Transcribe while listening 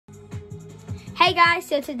Hey guys,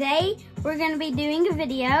 so today we're going to be doing a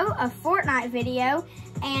Fortnite video,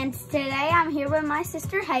 and today I'm here with my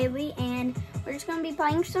sister Haley, and we're just going to be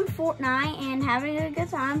playing some Fortnite and having a good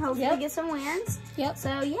time, hopefully get some wins.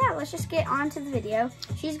 So yeah, let's just get on to the video.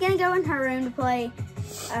 She's going to go in her room to play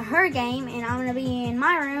her game, and I'm going to be in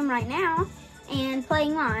my room right now and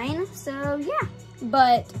playing mine, so yeah.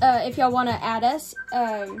 But if y'all want to add us,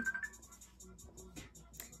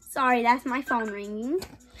 sorry, that's my phone ringing.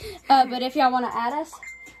 But if y'all want to add us,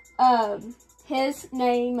 his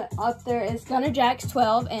name up there is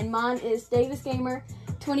GunnerJax12, and mine is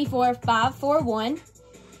DavisGamer24541.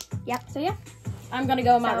 Yep. So yeah, I'm gonna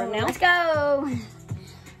go in my room now. Let's go.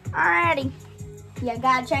 Alrighty. You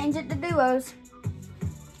gotta change it to duos.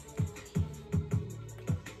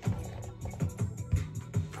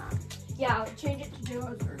 Yeah, I'll change it to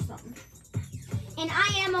duos or something. And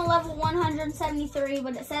I am on level 173,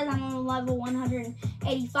 but it says I'm on level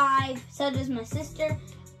 185. So does my sister.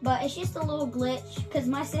 But it's just a little glitch because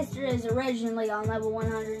my sister is originally on level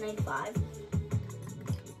 185.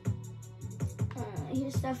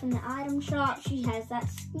 Here's stuff in the item shop. She has that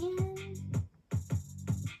skin.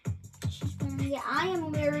 She's wearing, yeah, I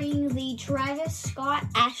am wearing the Travis Scott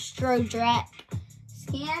Astro Drac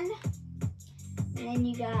skin. And then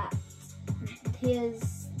you got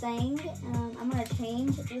his thing. I'm gonna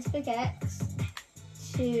change this pickaxe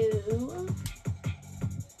to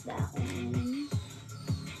that one.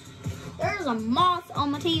 There's a moth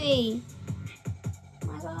on my TV. Oh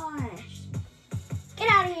my gosh. Get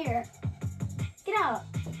out of here. Get out.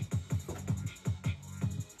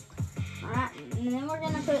 Alright, and then we're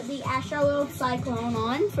gonna put the Astro World Cyclone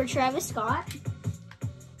on for Travis Scott.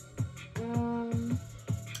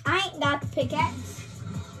 I ain't got the pickaxe.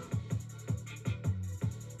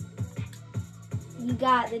 You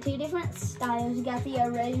got the two different styles. You got the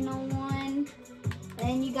original one, and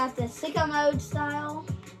then you got the sicko mode style.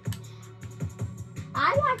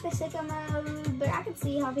 I like the sicko mode, but I can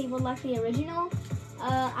see how people like the original.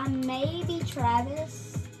 I may be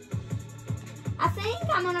Travis. I think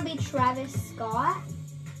I'm gonna be Travis Scott.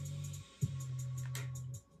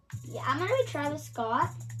 Yeah, I'm gonna be Travis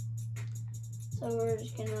Scott. So we're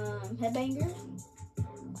just gonna headbanger.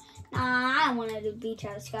 Nah, I don't want to be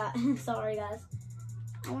Travis Scott. Sorry, guys.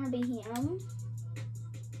 I want to be him.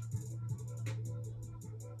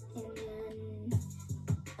 And then,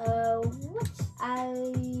 I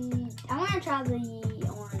want to try the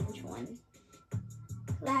orange one.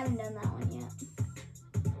 I haven't done that one yet.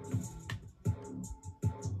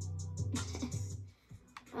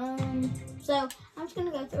 So I'm just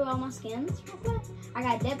gonna go through all my skins real quick. I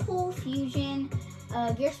got Deadpool, Fusion,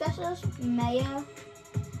 Gear Specialist, Maya,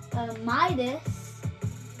 Midas,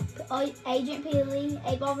 Agent Peely,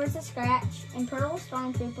 8-Ball vs. Scratch, Imperial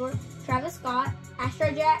Stormtrooper, Travis Scott,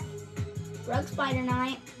 Astro Jack, Rogue Spider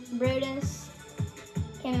Knight, Brutus,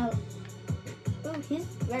 Camo. Ooh, he's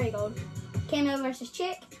very gold. Camo vs.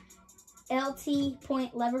 Chick, LT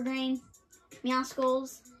Point Levergreen, Meow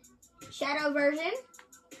Skulls, Shadow version.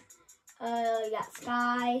 You got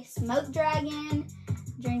Sky, Smoke Dragon,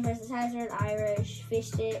 Dream vs. Hazard, Irish,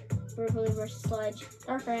 Fish Stick, Brooklyn vs. Sludge,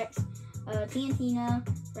 Dark Rex, Tiantina,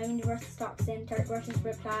 Remedy vs. Toxin, Turk vs.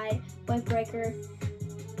 Riptide, Wavebreaker,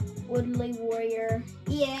 Woodley Warrior,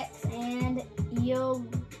 EX, and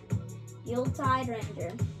Yuletide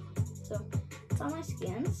Ranger. So, that's all my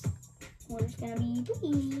skins. We're just gonna be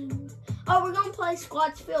playing. Oh, we're gonna play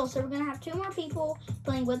Squads Fill, so we're gonna have 2 more people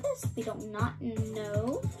playing with us. We don't know.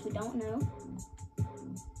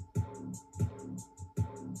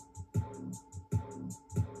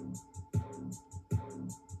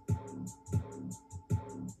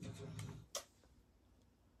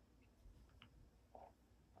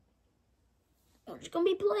 We're just gonna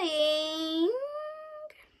be playing.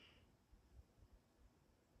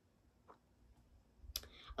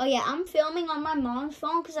 Oh yeah, I'm filming on my mom's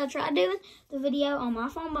phone because I tried doing the video on my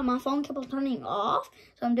phone, but my phone kept on turning off.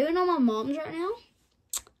 So I'm doing it on my mom's right now.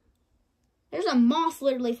 There's a moth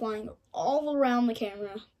literally flying all around the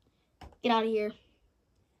camera. Get out of here.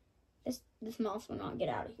 This moth will not get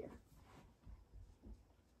out of here.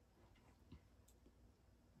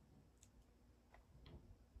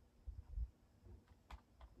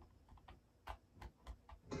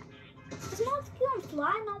 This moth keeps on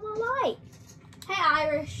flying on my light. Hey,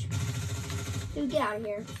 Irish. Dude, get out of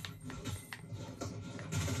here.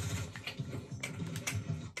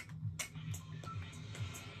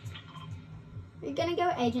 You're gonna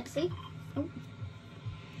go agency. Oh.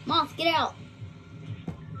 Moth, get out.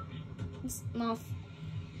 This moth.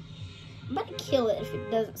 I'm about to kill it if it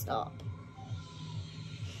doesn't stop.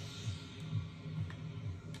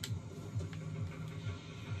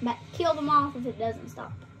 But kill them off if it doesn't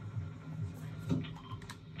stop.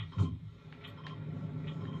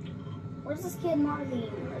 Where's this kid Marvin?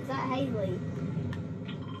 Or is that Haley?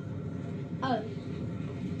 Oh.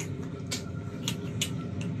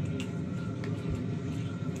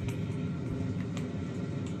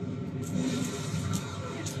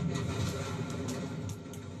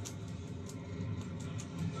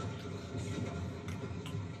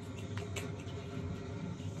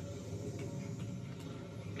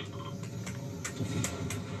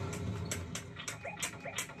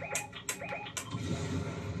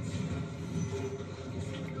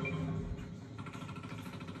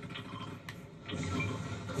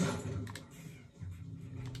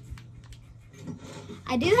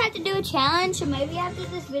 I do have to do a challenge, so maybe after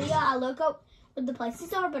this video I'll look up where the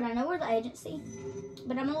places are, but I know where the agency.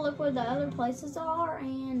 But I'm gonna look where the other places are,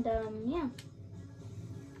 and yeah.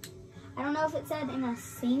 I don't know if it said in a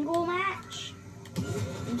single match.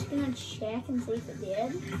 I'm just gonna check and see if it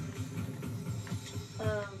did.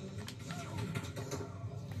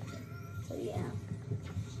 So yeah.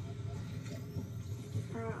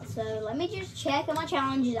 Alright, so let me just check on my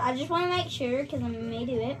challenges. I just want to make sure because I may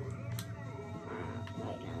do it.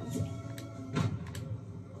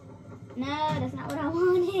 No, that's not what I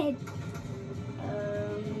wanted.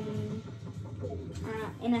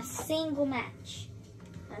 In a single match.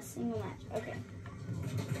 A single match. Okay.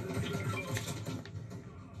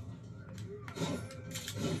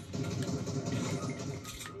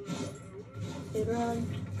 Good run.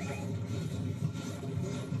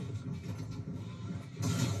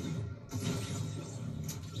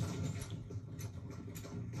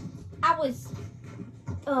 I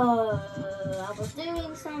was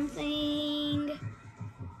doing something.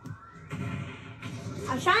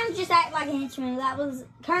 I was trying to just act like an instrument. That was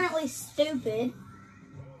currently stupid.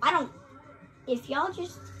 If y'all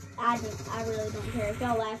just, I really don't care if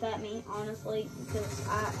y'all laugh at me, honestly, because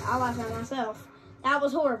I laugh at myself. That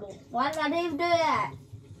was horrible. Why did I even do that?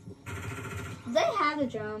 Do they have a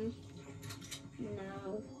drum?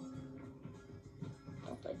 No. I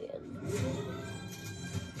thought they did.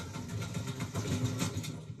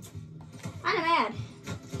 I'm mad.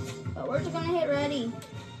 But we're just gonna hit ready.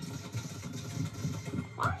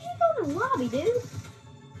 Why don't you go to the lobby, dude?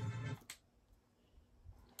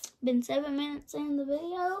 Been 7 minutes in the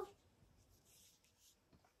video.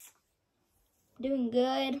 Doing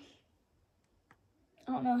good.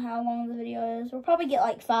 I don't know how long the video is. We'll probably get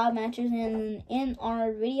like 5 matches in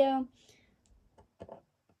our video.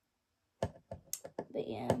 But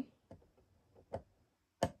yeah.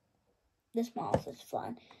 This mouse is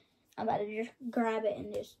fun. I'm about to just grab it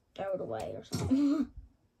and just throw it away or something.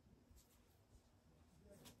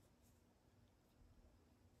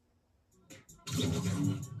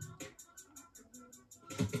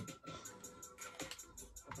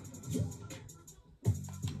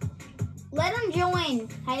 Let him join,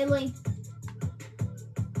 Haley.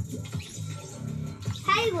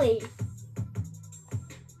 Haley,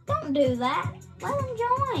 don't do that. Let him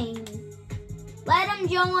join. Let him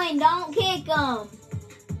join. Don't kick him.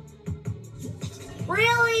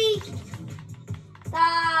 Really?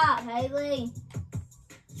 Stop, Haley.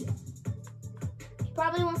 He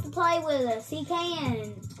probably wants to play with us. He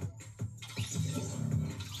can.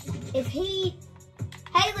 Haley,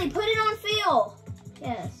 put it on Phil.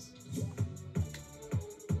 Yes.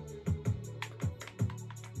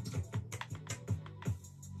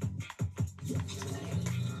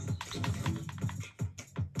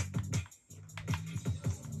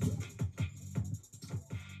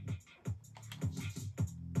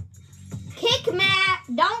 Kick Matt.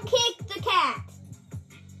 Don't kick the cat.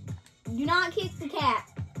 Do not kick the cat.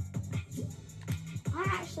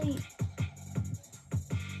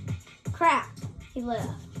 Crap. He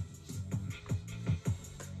left.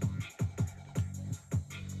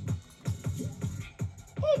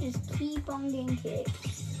 They just keep on getting kicked.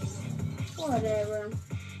 Whatever.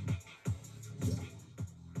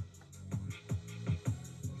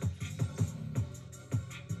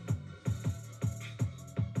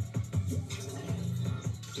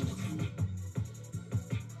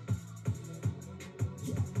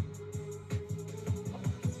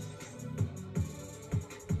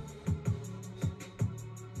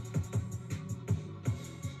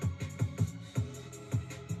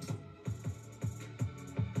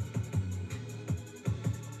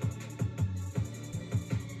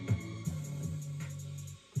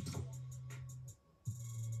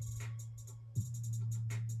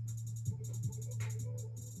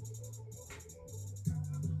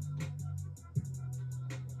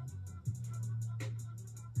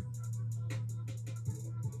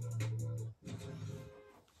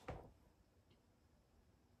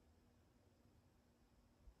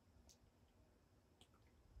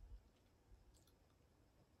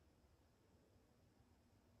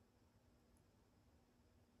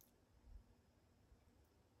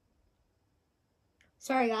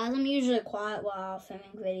 Sorry guys, I'm usually quiet while filming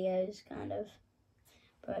videos, kind of.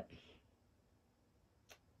 But,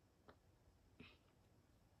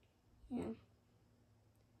 yeah.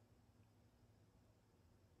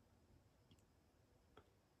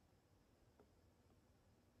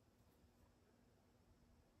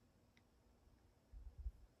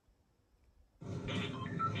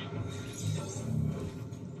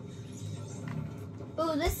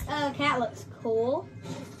 Ooh, this cat looks cool.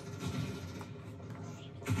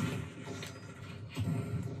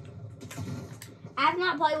 I have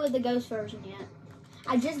not played with the ghost version yet.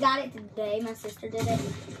 I just got it today. My sister did it.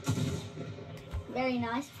 Very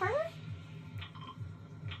nice of her.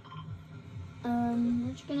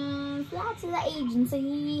 We're just gonna fly to the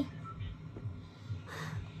agency.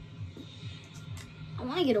 I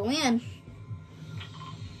want to get a win.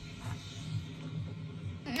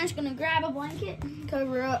 I'm just gonna grab a blanket and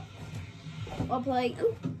cover up while playing.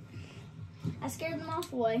 Ooh, I scared the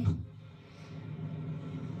moth away.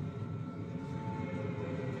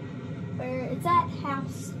 Where it's at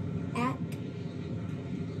house at.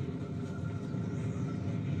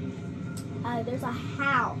 There's a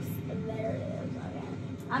house. There it is. Okay.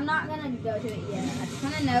 I'm not gonna go to it yet. I just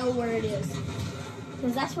wanna know where it is,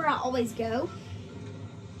 because that's where I always go.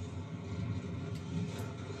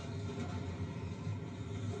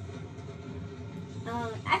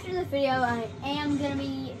 After this video, I am gonna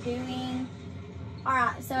be doing.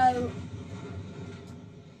 Alright, so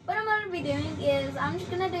what I'm going to be doing is I'm just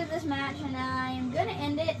going to do this match, and I am going to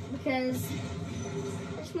end it because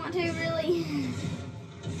I just want to really.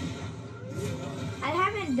 I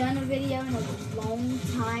haven't done a video in a long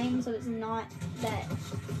time, so it's not that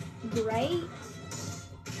great.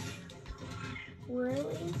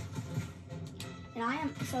 Really. And I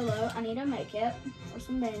am so low, I need a makeup or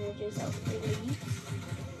some bandages, please.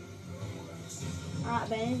 Alright,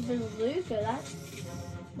 bandage bazooka, that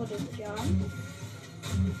will do the job.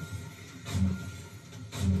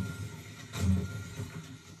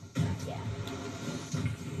 Yeah.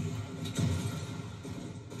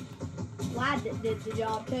 Lad did the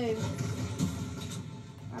job too.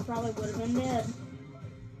 I probably would have been dead.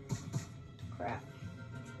 Crap.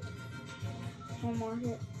 Can't mark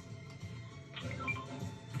it.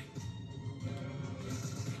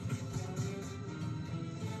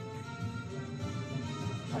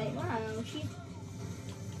 Wait, where am she?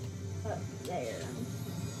 Up there.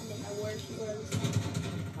 I didn't know where she was.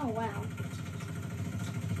 Oh wow.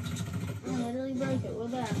 I literally broke it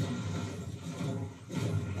with that.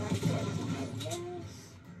 That's it. Like this.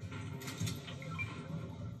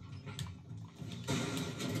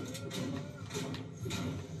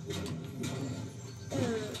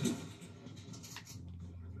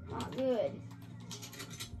 Not good.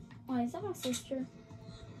 Wait, is that my sister?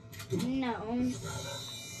 No.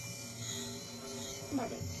 I'm about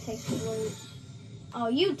to take the loot. Oh,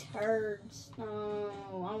 you turds. No,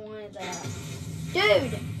 I wanted that.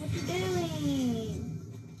 Dude, what you doing? What are you doing?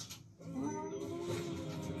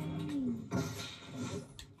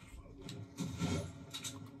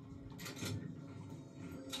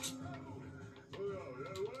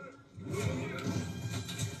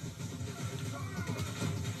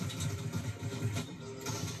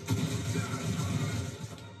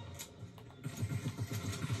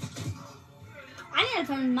 I need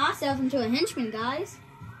to turn myself into a henchman, guys.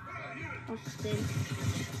 Watch this dude.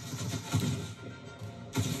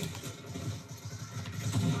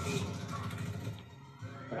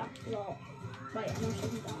 Wait, I'm gonna shake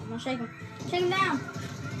him down. I'm gonna shake him. Shake him down.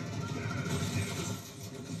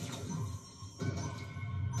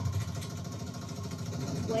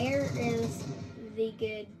 Where is the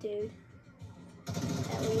good dude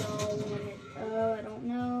that we all wanted? Oh, I don't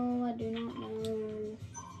know. I do not know.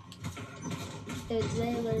 Dude,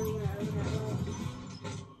 they literally gonna open that door.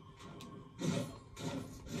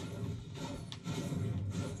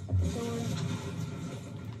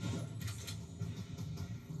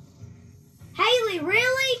 Haley,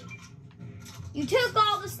 really? You took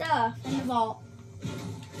all the stuff in the vault.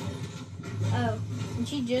 Oh, and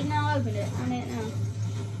she just now opened it. I didn't know.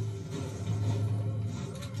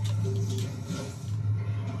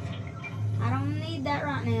 I don't need that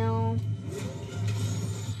right now.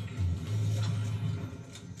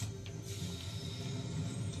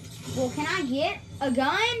 Well, can I get a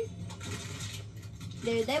gun?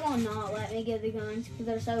 Dude, they will not let me get the guns because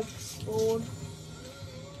they're so spoiled.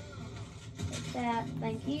 Take that,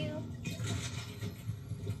 thank you.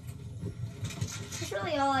 That's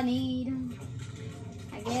really all I need,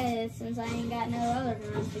 I guess, since I ain't got no other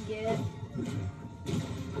guns to get.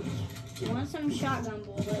 I want some shotgun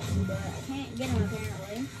bullets, but I can't get them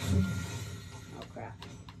apparently. Oh crap.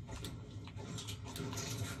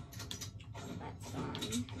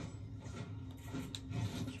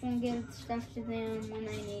 just want to give stuff to them when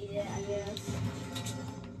they need it, I guess.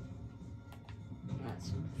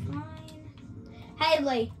 That's fine.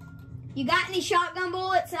 Haley, you got any shotgun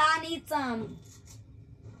bullets? I need some.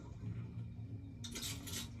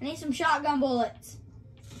 I need some shotgun bullets.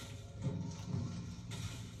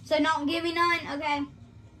 So don't give me none? Okay.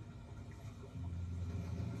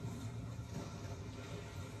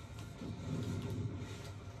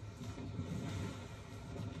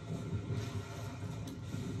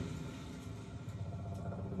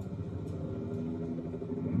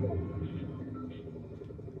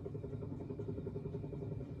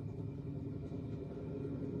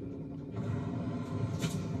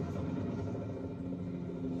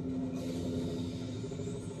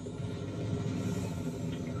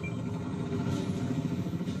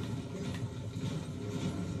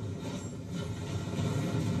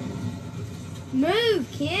 Move,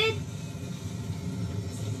 kid.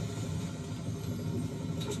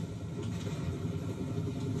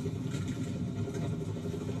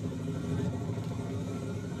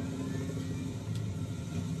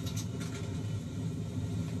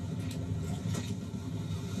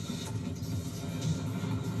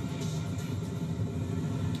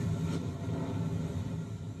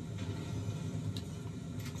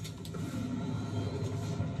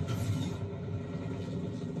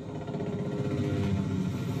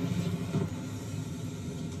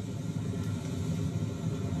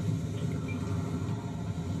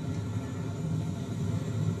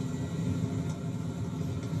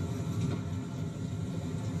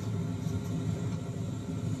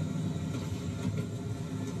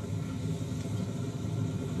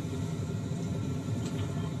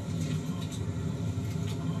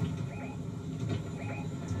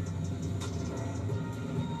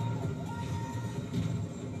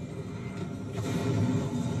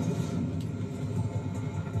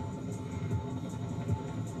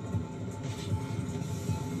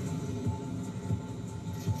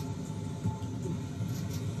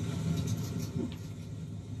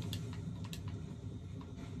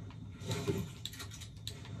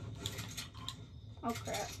 Oh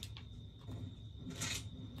crap.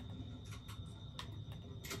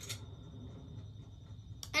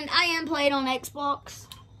 And I am playing on Xbox.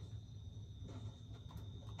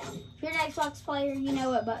 If you're an Xbox player, you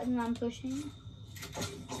know what button I'm pushing.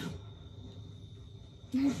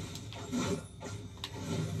 Who's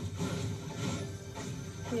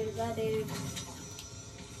that dude?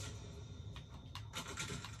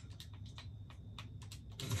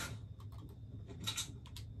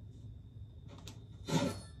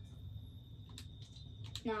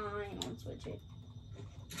 No, I ain't gonna switch it.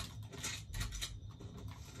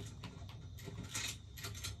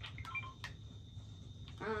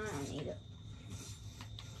 I don't need it.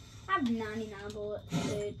 I have 99 bullets,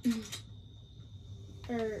 dude.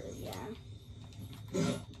 Yeah.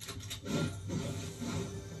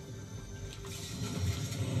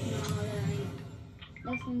 No, there ain't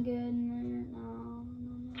nothing good in there. No.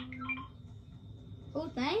 Oh,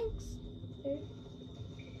 thanks, dude.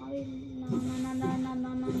 No.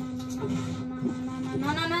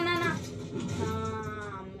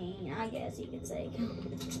 I mean, I guess you could say.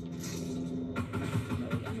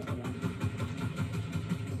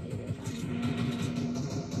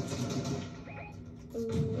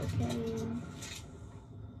 Ooh, okay.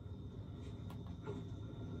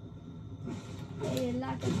 Hey,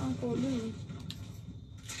 like an Uncle Lou.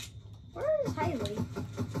 Where is Haley?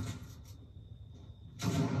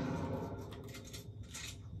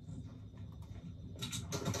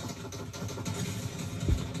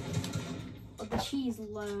 She's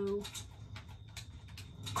low.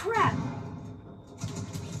 Crap!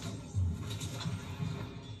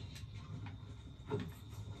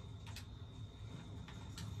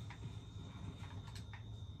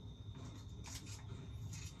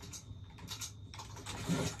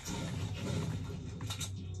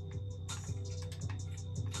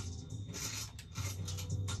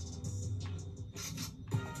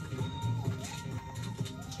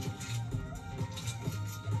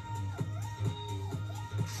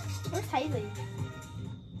 Where's Haley?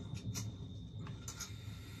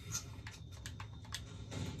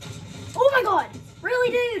 Oh my god!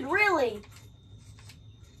 Really, dude? Really?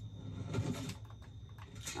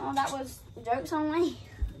 Oh, that was jokes on me.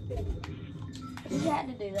 You had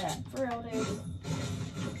to do that. For real, dude.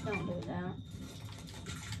 Don't do that.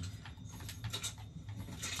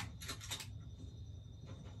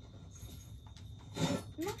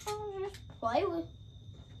 I'm not gonna just play with.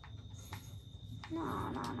 No.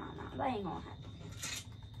 That ain't gonna happen.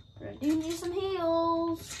 We're gonna do need some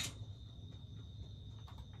heals.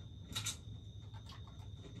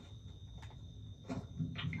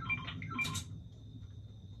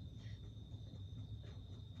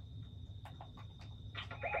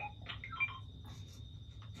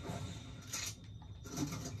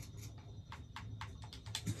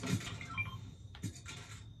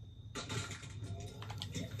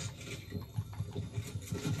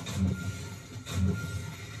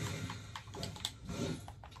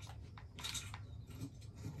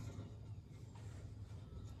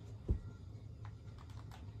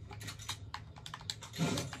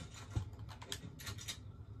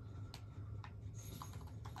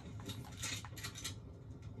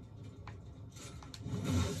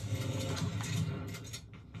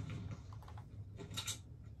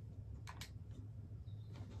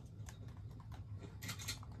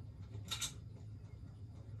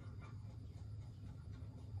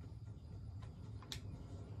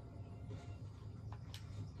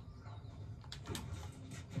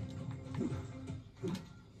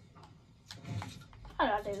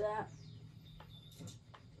 do that.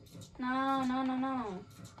 No, no, no, no.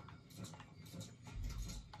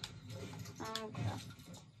 Okay.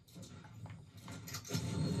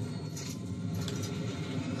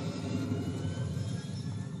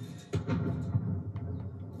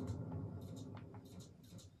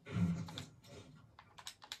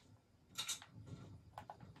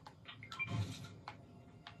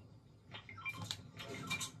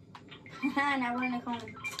 Now we're in the corner.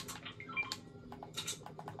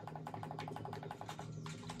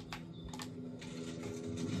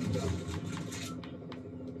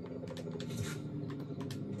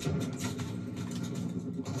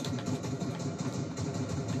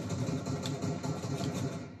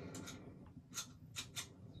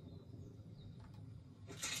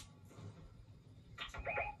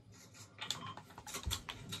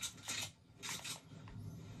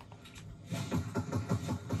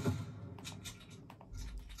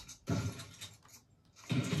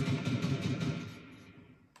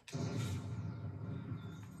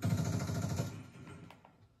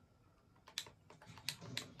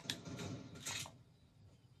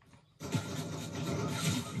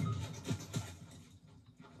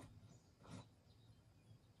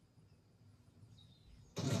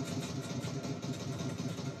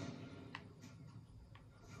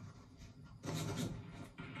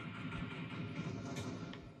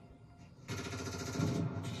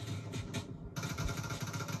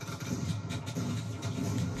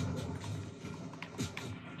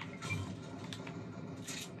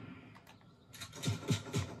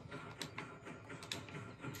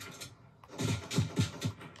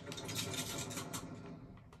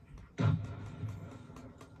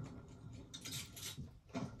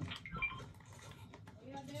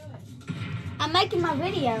 I'm making my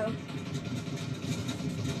video.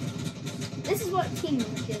 This is what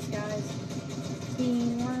teamwork is, guys.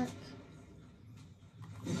 Teamwork.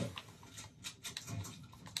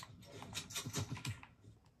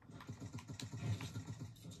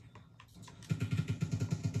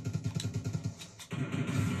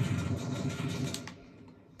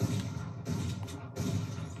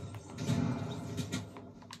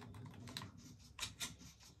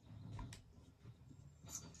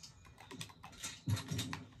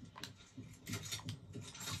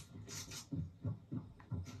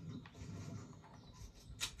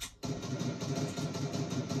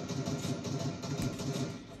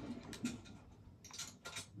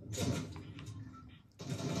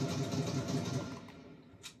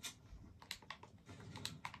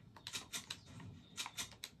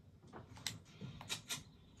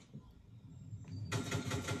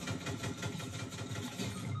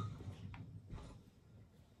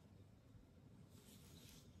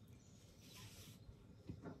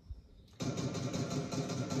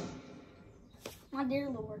 My dear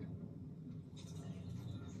Lord.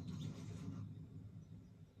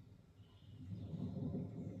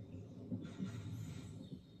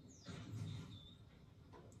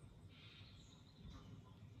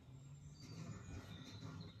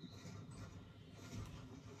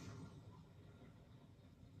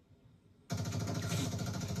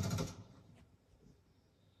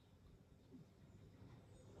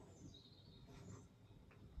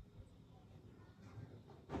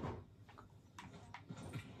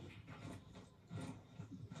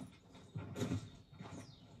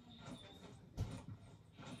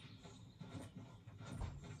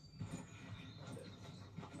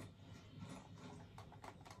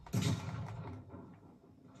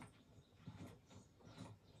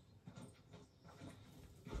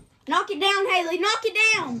 Knock it down, Haley. Knock it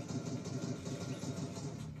down.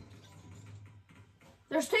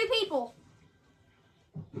 There's 2 people.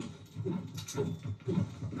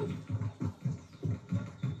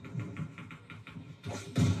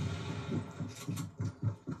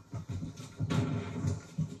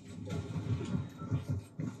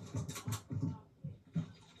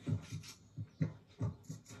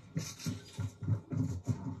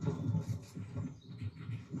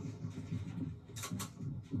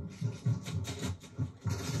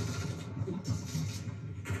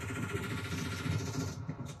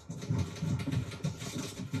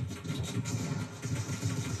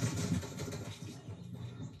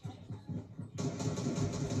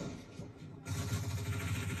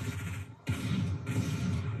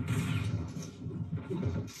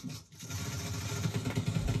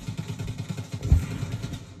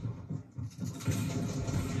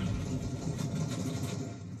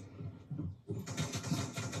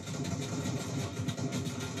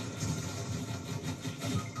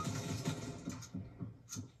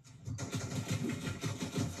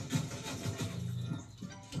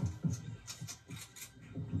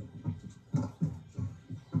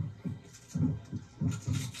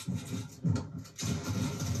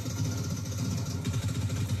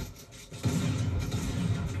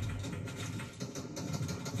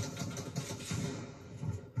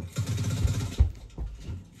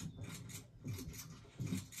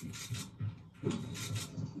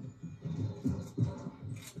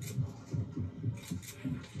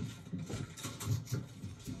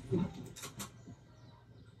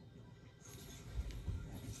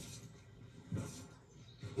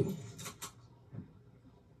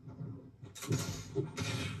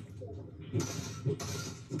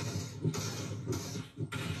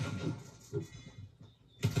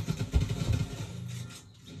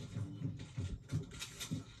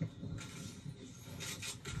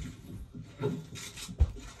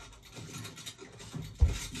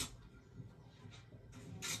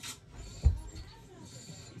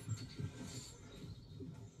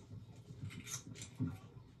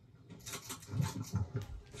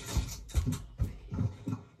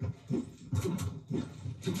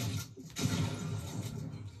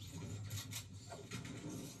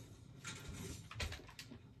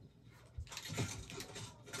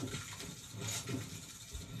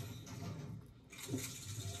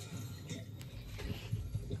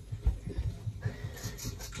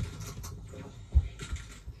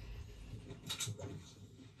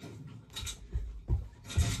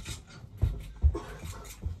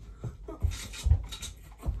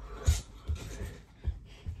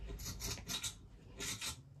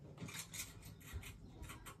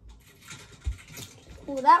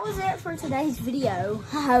 Well, that was it for today's video.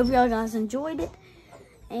 I hope y'all guys enjoyed it.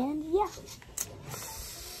 And yeah.